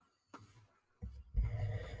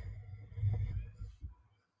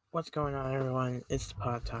What's going on, everyone? It's the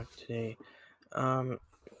Pod Talk today. Um,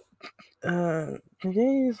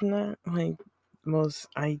 Today is not like most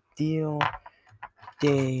ideal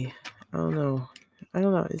day. I don't know. I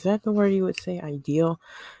don't know. Is that the word you would say, ideal?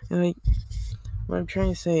 Like, what I'm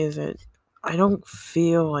trying to say is that I don't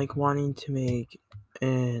feel like wanting to make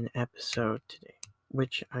an episode today,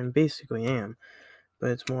 which I basically am. But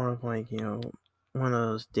it's more of like one of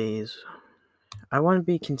those days. I want to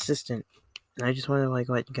be consistent, and I just want to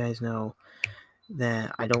let you guys know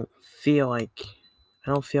that I don't feel like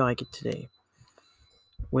it today,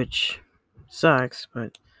 which sucks,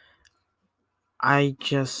 but I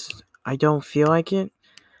don't feel like it.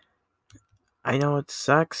 I know it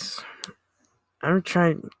sucks. I'm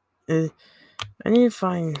trying uh, I need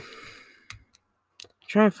to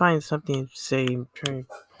try to find something to say.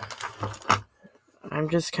 I'm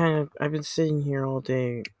just kind of I've been sitting here all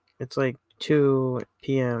day. It's like 2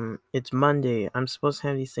 p.m. It's Monday. I'm supposed to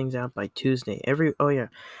have these things out by Tuesday. If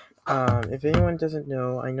anyone doesn't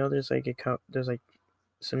know, I know there's like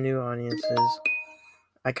some new audiences.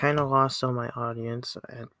 I kind of lost all my audience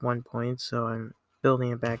at one point, so I'm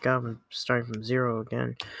building it back up and starting from zero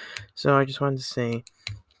again. So I just wanted to say,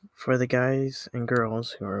 for the guys and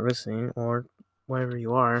girls who are listening, or whatever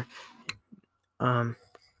you are, um,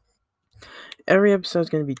 every episode is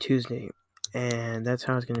going to be Tuesday, and that's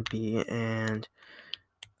how it's going to be. And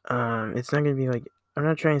it's not going to be like, I'm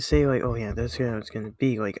not trying to say like, oh yeah, that's how it's going to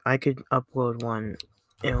be. Like, I could upload one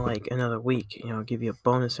in like another week, give you a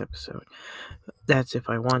bonus episode. That's if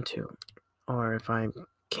I want to, or if I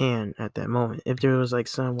can at that moment. If there was like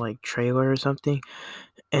some like trailer or something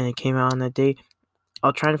and it came out on that day,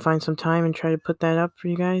 I'll try to find some time and try to put that up for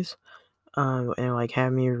you guys. And like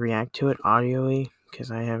have me react to it audioly,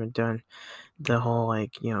 because I haven't done the whole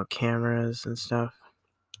like cameras and stuff,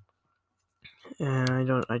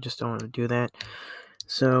 and I just don't want to do that.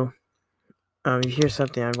 So you hear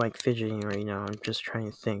something, I'm like fidgeting right now. I'm just trying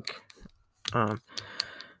to think. Um,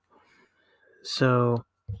 so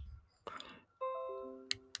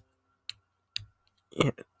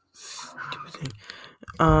yeah, stupid thing.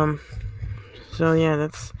 Um, so yeah,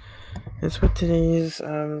 that's what today is.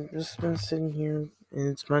 Just been sitting here, and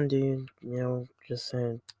it's Monday. Just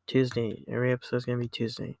said Tuesday. Every episode's gonna be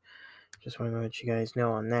Tuesday. Just want to let you guys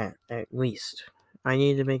know on that, at least. I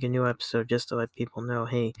need to make a new episode just to let people know,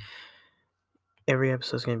 hey, every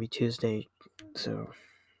episode's gonna be Tuesday. So,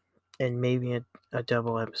 and maybe a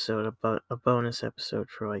double episode, a bonus episode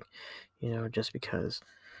for like, just because.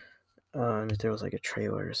 If there was like a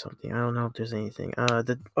trailer or something. I don't know if there's anything. Oh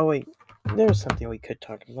wait, there's something we could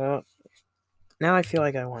talk about. Now I feel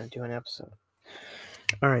like I want to do an episode.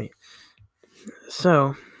 All right.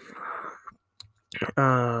 So,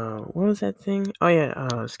 what was that thing? Oh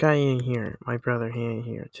yeah, Scotty ain't here. My brother, he ain't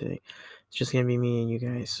here today. It's just gonna be me and you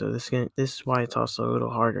guys. So this is why it's also a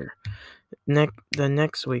little harder. The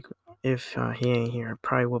next week, if he ain't here, it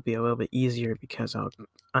probably will be a little bit easier because I'll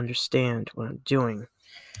understand what I'm doing.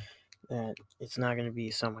 That it's not gonna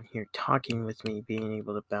be someone here talking with me, being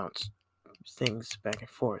able to bounce things back and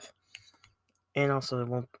forth. And also, it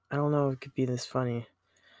won't. I don't know if it could be this funny.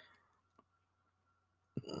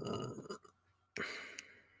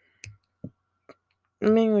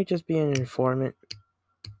 Mainly just be an informant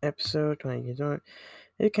episode. Like, you don't.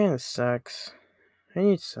 It kind of sucks. I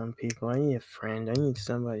need some people. I need a friend. I need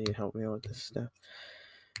somebody to help me with this stuff.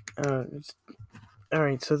 Uh,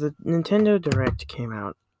 Alright, so the Nintendo Direct came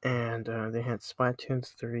out, and they had Splatoon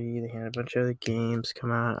 3. They had a bunch of other games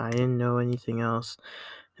come out. I didn't know anything else.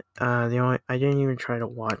 I didn't even try to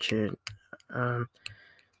watch it. Um,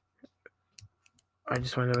 I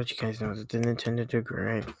just want to let you guys know that the Nintendo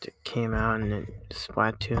Direct came out, and then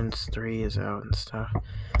Splatoon 3 is out and stuff,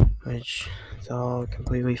 which is all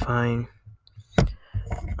completely fine.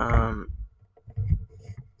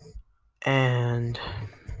 And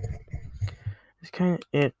it's kind of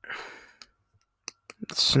it.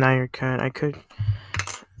 Snyder Cut.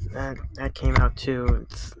 That came out too.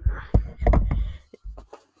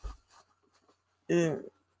 And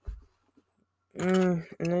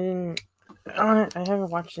I didn't. I haven't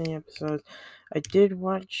watched any episodes. I did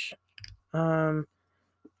watch. What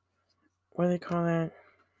do they call that?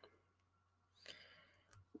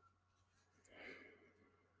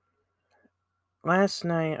 Last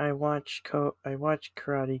night I watched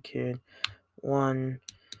Karate Kid 1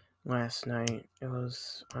 last night. It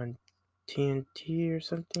was on TNT or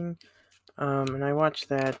something. And I watched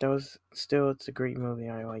that. It's a great movie.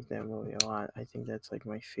 I like that movie a lot. I think that's like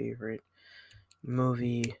my favorite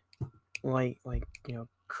movie,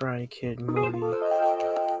 Karate Kid movie.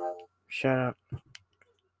 Shut up.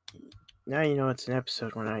 now you know it's an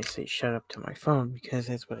episode when I say shut up to my phone, because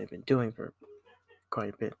that's what I've been doing for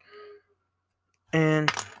quite a bit. And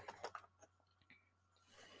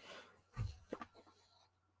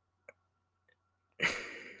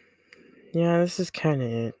yeah, this is kind of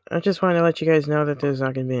it. I just wanted to let you guys know that there's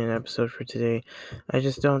not going to be an episode for today. I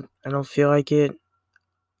don't feel like it.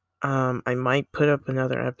 I might put up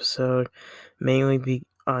another episode, mainly be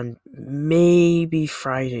on maybe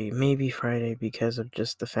Friday, because of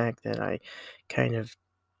just the fact that I kind of,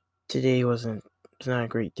 today it's not a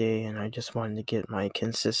great day, and I just wanted to get my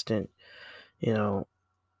consistent, you know,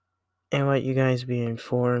 and let you guys be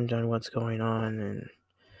informed on what's going on. And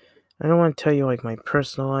I don't want to tell you like my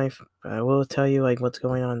personal life, but I will tell you like what's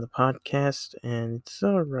going on in the podcast, and it's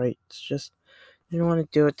alright. It's just I didn't want to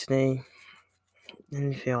do it today.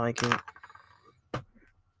 Didn't feel like it.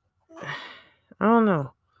 I don't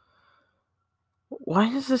know. Why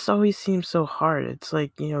does this always seem so hard? It's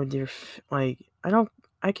like, dear, like,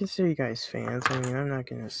 I consider you guys fans. I mean, I'm not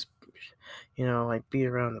gonna, like, beat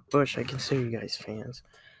around the bush. I consider you guys fans.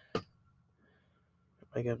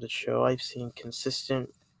 Like, of the show, I've seen a consistent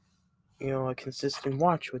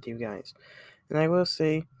watch with you guys. And I will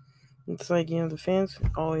say, it's like, the fans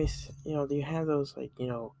always, you have those, like,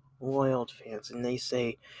 loyal fans, and they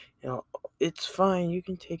say, it's fine, you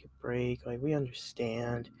can take a break, like, we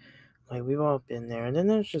understand. Like, we've all been there. And then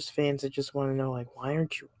there's just fans that just want to know, like, why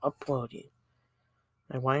aren't you uploading?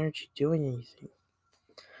 Like, why aren't you doing anything?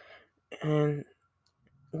 And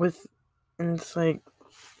it's like,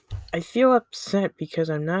 I feel upset because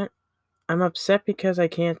I'm upset because I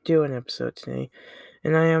can't do an episode today.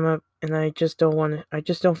 And I just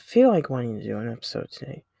don't feel like wanting to do an episode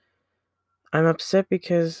today. I'm upset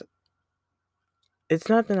because it's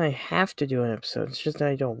not that I have to do an episode, it's just that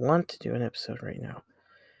I don't want to do an episode right now.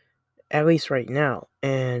 At least right now.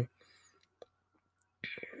 And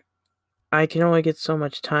I can only get so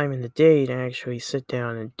much time in the day to actually sit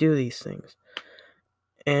down and do these things.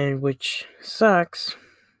 And which sucks,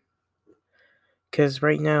 because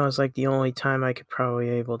right now is like the only time I could probably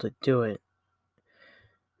able to do it.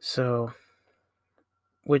 So,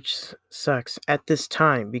 which sucks at this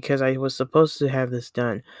time, because I was supposed to have this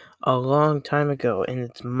done a long time ago, and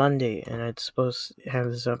it's Monday, and I'm supposed to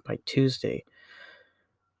have this up by Tuesday.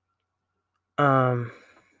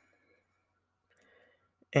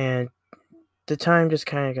 And the time just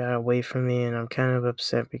kind of got away from me, and I'm kind of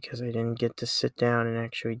upset because I didn't get to sit down and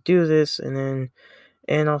actually do this, and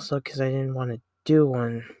also because I didn't want to do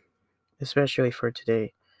one, especially for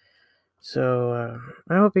today. So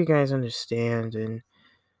I hope you guys understand, and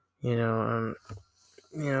you know, um,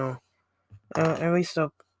 at least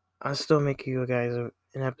I'll still make you guys an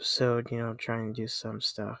episode, trying to do some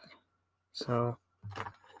stuff. So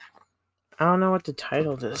I don't know what to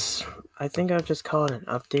title this. I think I'll just call it an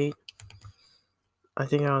update. I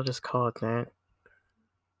think I'll just call it that.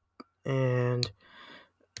 And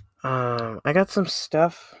I got some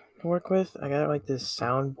stuff to work with. I got like this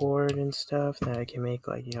soundboard and stuff that I can make,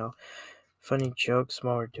 like, funny jokes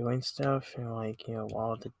while we're doing stuff, and like,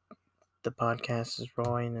 while the podcast is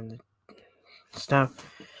rolling and the stuff.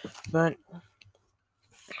 But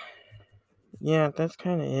yeah, that's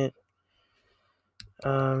kind of it.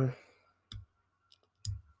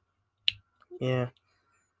 Yeah.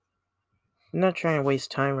 I'm not trying to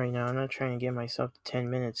waste time right now. I'm not trying to get myself to 10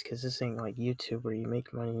 minutes, because this ain't like YouTube where you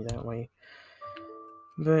make money that way.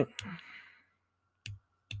 But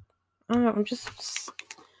I don't know,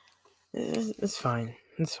 it's fine.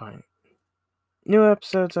 It's fine. New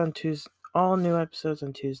episodes on Tuesday. All new episodes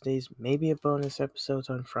on Tuesdays. Maybe a bonus episodes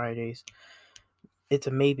on Fridays. It's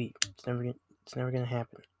a maybe. It's never gonna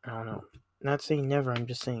happen. I don't know. Not saying never. I'm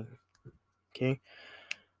just saying. Okay.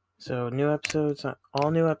 So all new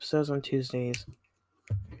episodes on Tuesdays.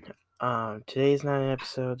 Today's not an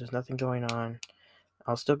episode. There's nothing going on.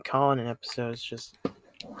 I'll still call it an episode. It's just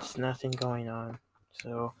nothing going on.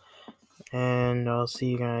 So, and I'll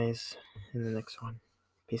see you guys in the next one.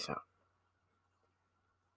 Peace out.